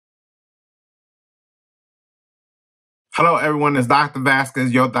Hello everyone, it's Dr.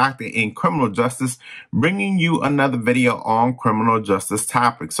 Vasquez, your doctor in criminal justice, bringing you another video on criminal justice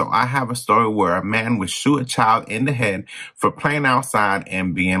topics. So I have a story where a man would shoot a child in the head for playing outside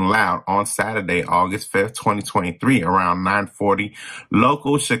and being loud on Saturday, August 5th, 2023, around 9:40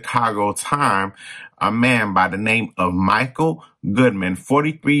 local Chicago time. A man by the name of Michael Goodman,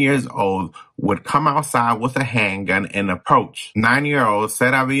 43 years old, would come outside with a handgun and approach 9-year-old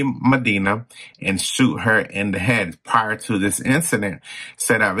Serabi Medina and shoot her in the head. Prior to this incident,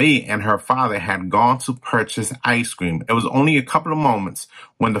 Serabi and her father had gone to purchase ice cream. It was only a couple of moments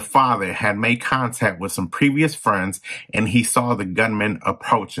when the father had made contact with some previous friends and he saw the gunman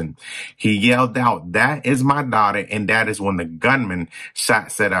approaching. He yelled out, "That is my daughter," and that is when the gunman shot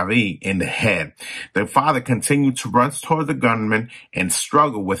Serabi in the head. The father continued to run toward the gunman and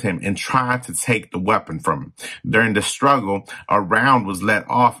struggle with him and tried to take the weapon from him. During the struggle, a round was let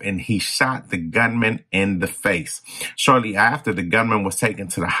off and he shot the gunman in the face. Shortly after, the gunman was taken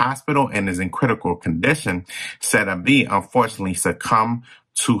to the hospital and is in critical condition. Serabi unfortunately succumbed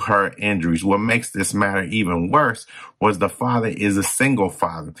to her injuries. What makes this matter even worse was the father is a single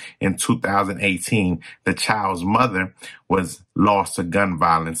father. In 2018, the child's mother was lost to gun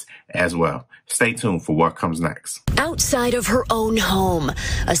violence as well. Stay tuned for what comes next. Outside of her own home,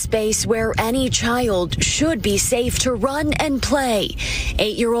 a space where any child should be safe to run and play,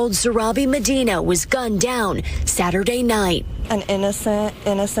 8-year-old Serabi Medina was gunned down Saturday night. An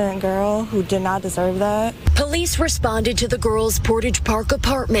innocent girl who did not deserve that. Police responded to the girl's Portage Park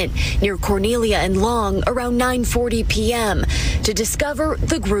apartment near Cornelia and Long around 9:40 p.m. to discover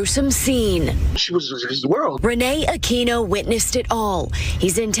the gruesome scene. She was his world. Renee Aquino witnessed it all.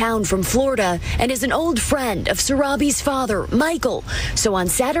 He's in town from Florida and is an old friend of Serabi's father, Michael. So on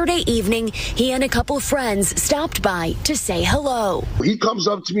Saturday evening, he and a couple friends stopped by to say hello. He comes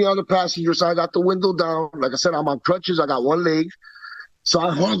up to me on the passenger side, got the window down. Like I said, I'm on crutches. I got one leg. So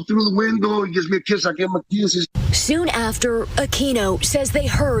I hug through the window. He gives me a kiss. I give him a kiss. Soon after, Aquino says they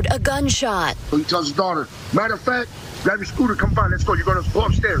heard a gunshot. He tells his daughter, matter of fact, grab your scooter, come on, let's go. You're going to go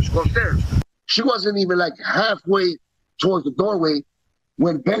upstairs. Go upstairs. She wasn't even like halfway towards the doorway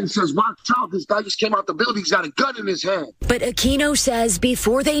when Ben says, "Watch out, this guy just came out the building. He's got a gun in his hand." But Aquino says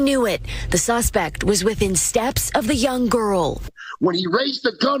before they knew it, the suspect was within steps of the young girl. When he raised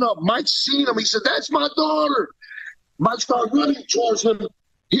the gun up, Mike seen him. He said, "That's my daughter." Mike started running towards him.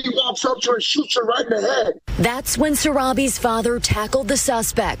 He walks up to her and shoots her right in the head. That's when Serabi's father tackled the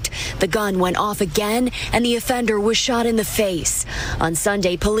suspect. The gun went off again, and the offender was shot in the face. On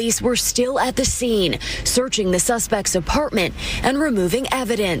Sunday, police were still at the scene, searching the suspect's apartment and removing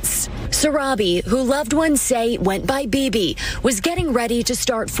evidence. Serabi, who loved ones say went by Bibi, was getting ready to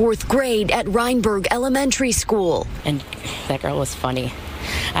start 4th grade at Reinberg Elementary School. And that girl was funny.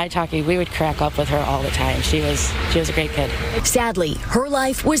 We would crack up with her all the time. She was a great kid. Sadly, her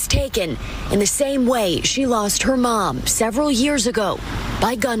life was taken in the same way she lost her mom several years ago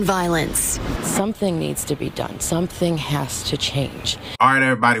by gun violence. Something needs to be done. Something has to change. All right,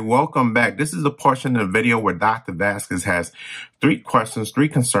 everybody, welcome back. This is the portion of the video where Dr. Vasquez has 3 questions, 3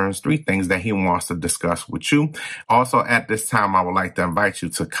 concerns, 3 things that he wants to discuss with you. Also, at this time, I would like to invite you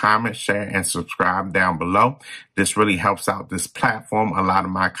to comment, share, and subscribe down below. This really helps out this platform. A lot of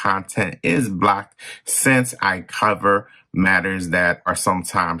my content is blocked since I cover matters that are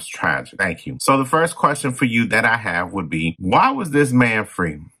sometimes tragic. Thank you. So the first question for you that I have would be, why was this man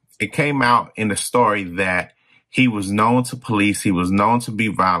free? It came out in the story that he was known to police. He was known to be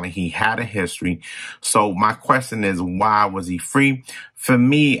violent. He had a history. So my question is, why was he free? For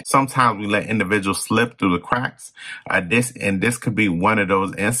me, sometimes we let individuals slip through the cracks. This could be one of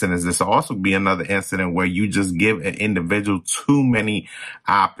those incidents. This will also be another incident where you just give an individual too many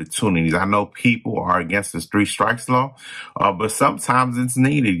opportunities. I know people are against this 3 strikes law, but sometimes it's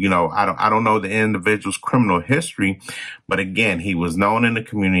needed. You know, I don't know the individual's criminal history, but again, he was known in the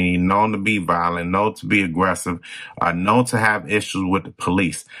community, known to be violent, known to be aggressive, known to have issues with the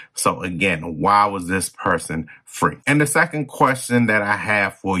police. So again, why was this person free? And the second question that I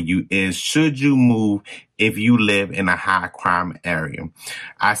have for you is, should you move if you live in a high crime area?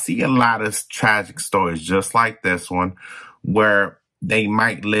 I see a lot of tragic stories just like this one where they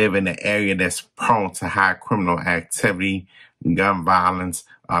might live in an area that's prone to high criminal activity, gun violence.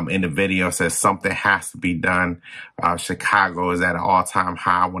 In the video says something has to be done. Chicago is at an all-time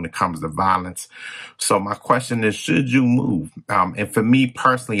high when it comes to violence. So my question is, should you move? And for me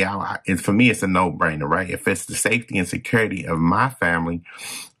personally, for me, it's a no-brainer, right? If it's the safety and security of my family,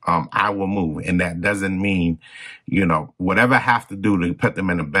 I will move. And that doesn't mean, you know, whatever I have to do to put them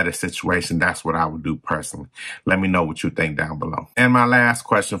in a better situation, that's what I would do personally. Let me know what you think down below. And my last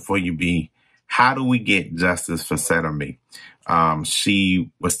question for you be, How do we get justice for Serabi?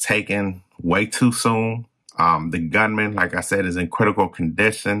 She was taken way too soon. The gunman, like I said, is in critical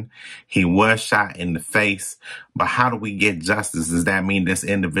condition. He was shot in the face. But how do we get justice? Does that mean this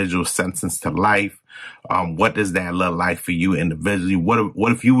individual sentenced to life? What does that look like for you individually?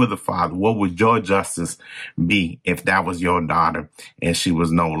 What if you were the father? What would your justice be if that was your daughter and she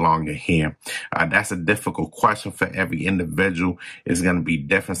was no longer here? That's a difficult question for every individual. It's going to be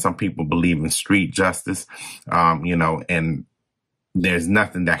different. Some people believe in street justice, and there's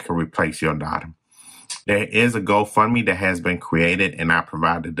nothing that can replace your daughter. There is a GoFundMe that has been created, and I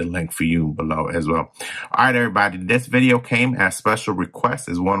provided the link for you below as well. All right, everybody, this video came as special request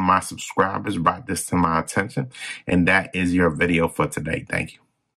as one of my subscribers brought this to my attention, and that is your video for today. Thank you.